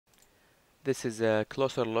This is a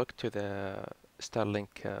closer look to the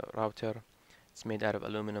Starlink router. It's made out of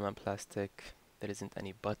aluminum and plastic. There isn't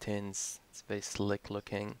any buttons. It's very slick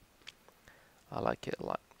looking. I like it a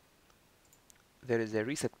lot. There is a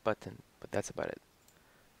reset button, but that's about it.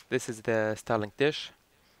 This is the Starlink dish,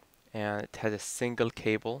 and it has a single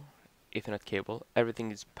cable, Ethernet cable. Everything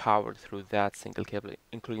is powered through that single cable,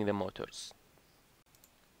 including the motors.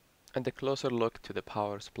 And a closer look to the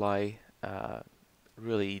power supply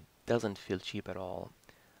really doesn't feel cheap at all.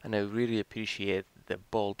 And I really appreciate the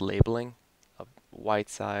bold labeling of white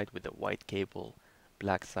side with the white cable,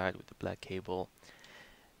 black side with the black cable.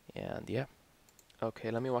 And yeah.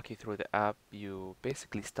 Okay, let me walk you through the app. You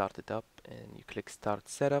basically start it up and you click Start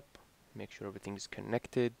Setup, make sure everything is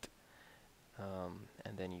connected,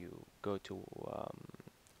 and then you go to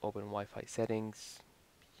Open Wi-Fi Settings,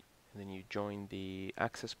 and then you join the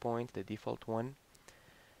access point, the default one,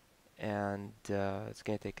 and it's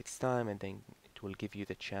going to take its time, and then it will give you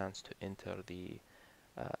the chance to enter the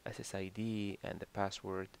SSID and the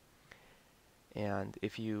password. And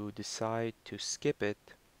if you decide to skip it,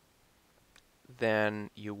 then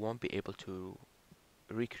you won't be able to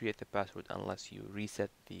recreate the password unless you reset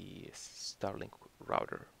the Starlink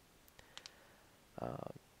router.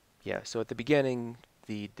 Yeah, so at the beginning,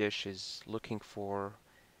 the dish is looking for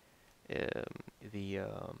the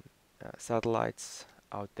satellites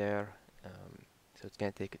out there, so it's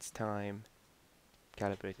going to take its time,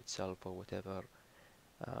 calibrate itself or whatever.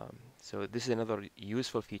 So this is another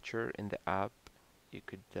useful feature in the app. You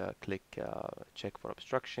could click check for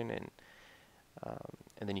obstruction, and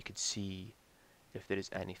then you could see if there is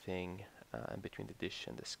anything in between the dish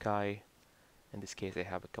and the sky. In this case, I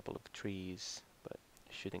have a couple of trees, but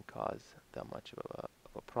it shouldn't cause that much of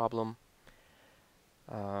a problem.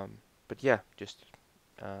 But yeah, just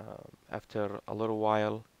after a little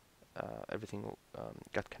while, everything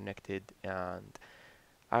got connected, and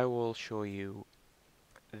I will show you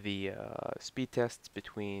the speed tests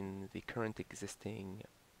between the current existing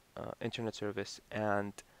internet service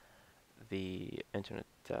and the internet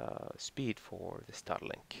speed for the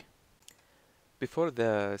Starlink. Before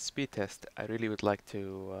the speed test, I really would like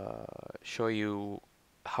to show you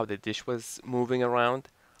how the dish was moving around.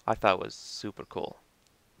 I thought it was super cool.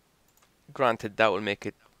 Granted, that will make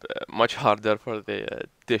it much harder for the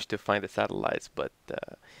dish to find the satellites, but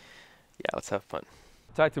yeah, let's have fun.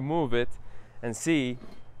 Try to move it and see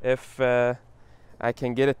if I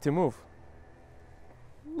can get it to move.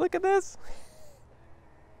 Look at this.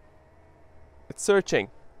 It's searching.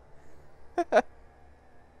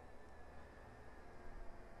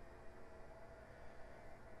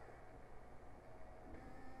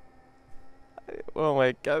 Oh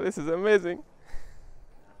my god, this is amazing.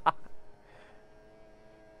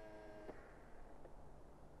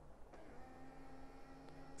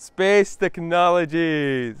 Space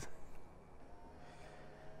technologies.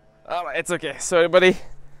 Alright, it's okay. Sorry, buddy.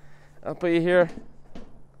 I'll put you here.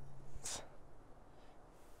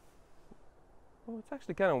 Oh, it's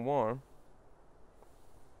actually kind of warm.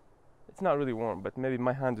 It's not really warm, but maybe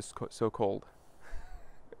my hand is so cold.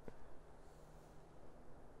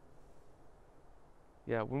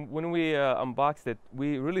 Yeah, when we unboxed it,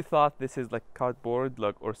 we really thought this is like cardboard,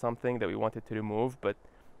 like, or something that we wanted to remove, but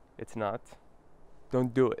it's not.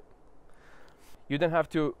 Don't do it. You don't have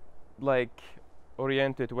to like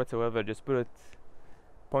orient it whatsoever. Just put it,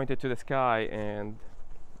 point it to the sky, and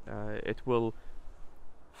it will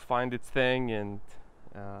find its thing. And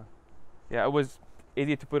yeah, it was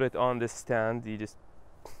easy to put it on this stand. You just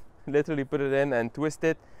literally put it in and twist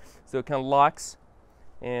it so it can locks,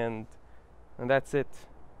 and that's it.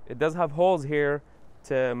 It does have holes here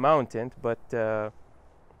to mount it, but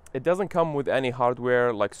it doesn't come with any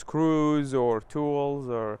hardware like screws or tools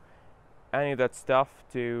or any of that stuff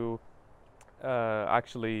to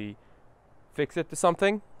actually fix it to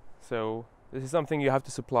something. So this is something you have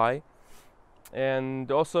to supply.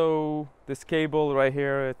 And also this cable right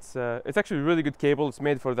here, it's actually a really good cable. It's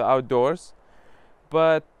made for the outdoors,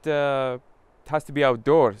 but it has to be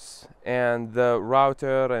outdoors, and the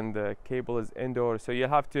router and the cable is indoors, so you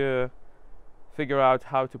have to figure out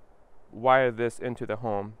how to wire this into the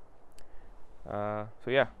home. So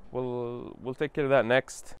yeah, we'll take care of that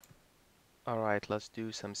next. Alright, let's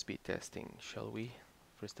do some speed testing, shall we?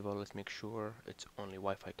 First of all, let's make sure it's only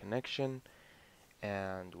Wi-Fi connection,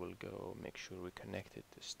 and we'll go make sure we connected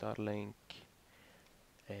to Starlink,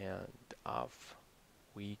 and off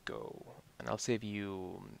we go. And I'll save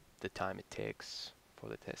you the time it takes for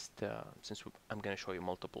the test, since I'm going to show you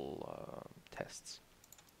multiple tests.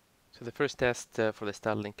 So the first test for the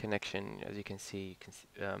Starlink connection, as you can see,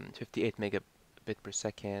 58 megabit per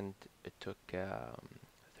second. It took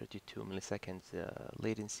 13 32 milliseconds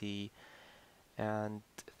latency, and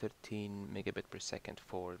 13 megabit per second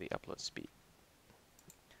for the upload speed.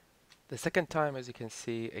 The second time, as you can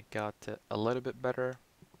see, it got a little bit better.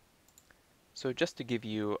 So just to give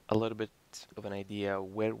you a little bit of an idea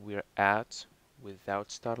where we're at without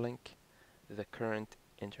Starlink, the current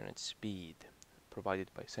internet speed provided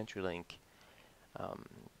by CenturyLink,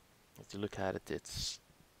 as you look at it, it's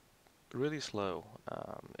really slow.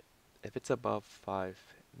 If it's above 5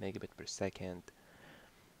 megabit per second,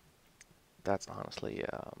 that's honestly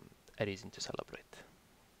a reason to celebrate.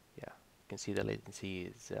 Yeah, you can see the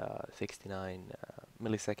latency is 69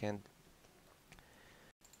 millisecond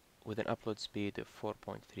with an upload speed of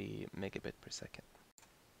 4.3 megabit per second.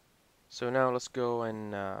 So now let's go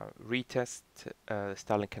and retest the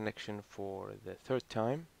Starlink connection for the third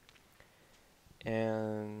time.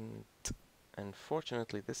 And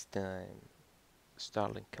unfortunately this time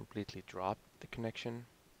Starlink completely dropped the connection.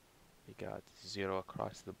 We got 0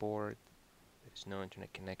 across the board. There's no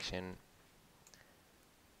internet connection.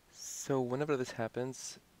 So whenever this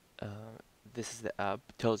happens, this is the app.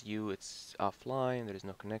 It tells you it's offline, there is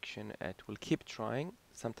no connection. It will keep trying.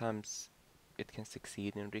 Sometimes it can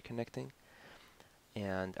succeed in reconnecting,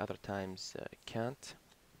 and other times it can't.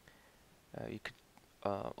 You could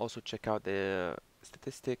also check out the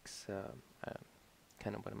statistics.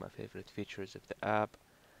 Kind of one of my favorite features of the app.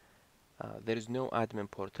 There is no admin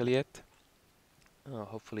portal yet.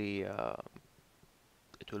 Hopefully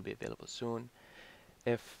it will be available soon.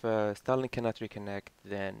 If Starlink cannot reconnect,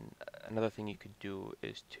 then another thing you could do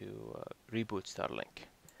is to reboot Starlink.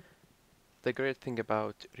 The great thing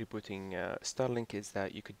about rebooting Starlink is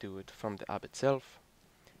that you could do it from the app itself,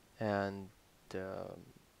 and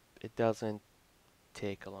it doesn't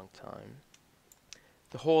take a long time.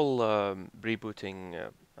 The whole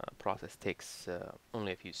rebooting process takes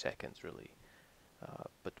only a few seconds, really.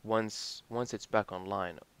 But once it's back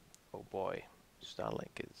online, oh boy,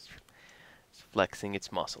 Starlink is flexing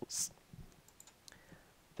its muscles.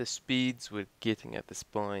 The speeds we're getting at this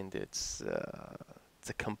point, it's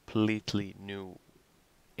a completely new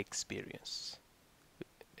experience.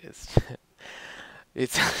 It's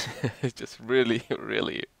it's it's just really,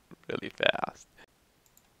 really, really fast.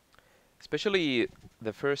 Especially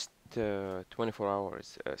the first 24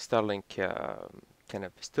 hours, Starlink kind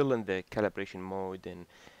of still in the calibration mode, and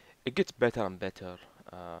it gets better and better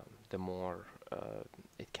the more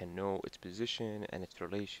it can know its position and its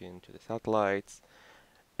relation to the satellites.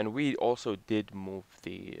 And we also did move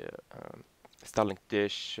the Starlink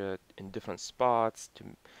dish in different spots to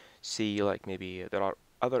see, like, maybe there are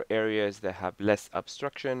other areas that have less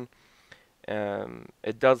obstruction.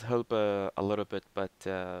 It does help a little bit, but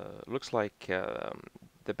looks like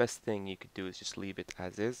the best thing you could do is just leave it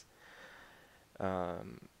as is.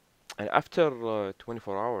 And after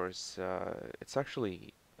 24 hours, it's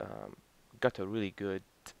actually got a really good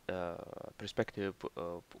perspective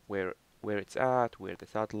of where it's at, where the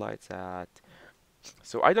satellite's at.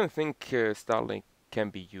 So I don't think Starlink can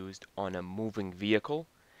be used on a moving vehicle.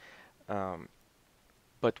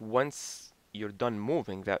 But once you're done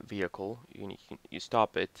moving that vehicle, you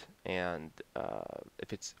stop it, and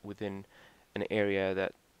if it's within an area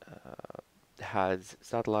that has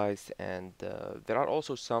satellites, and there are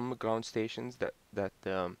also some ground stations that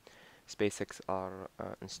SpaceX are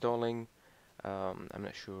installing. I'm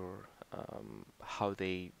not sure how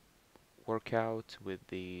they work out with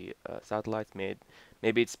the satellites.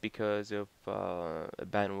 Maybe it's because of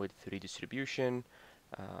bandwidth redistribution.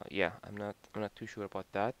 Yeah, I'm not too sure about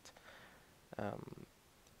that.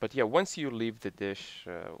 But yeah, once you leave the dish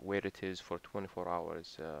where it is for 24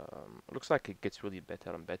 hours, looks like it gets really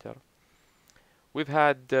better and better. We've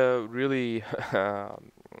had really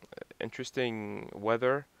interesting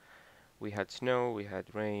weather. We had snow, we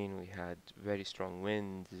had rain, we had very strong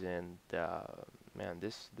winds, and man,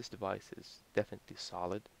 this device is definitely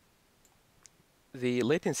solid. The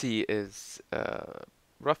latency is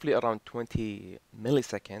roughly around 20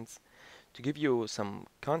 milliseconds. To give you some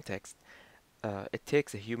context, it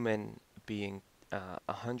takes a human being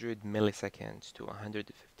 100 milliseconds to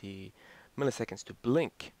 150 milliseconds to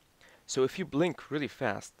blink. So if you blink really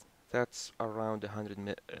fast, that's around 100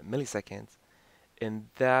 milliseconds. In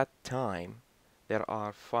that time, there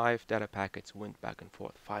are 5 data packets went back and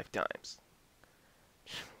forth 5 times.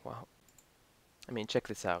 Wow. I mean, check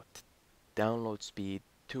this out. Download speed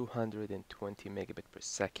 220 megabit per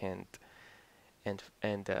second, and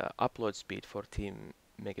upload speed 14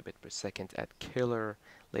 megabit per second at killer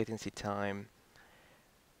latency time.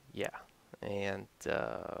 Yeah, and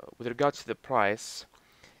with regards to the price,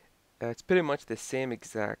 it's pretty much the same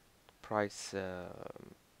exact price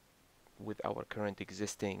with our current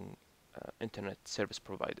existing internet service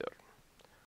provider.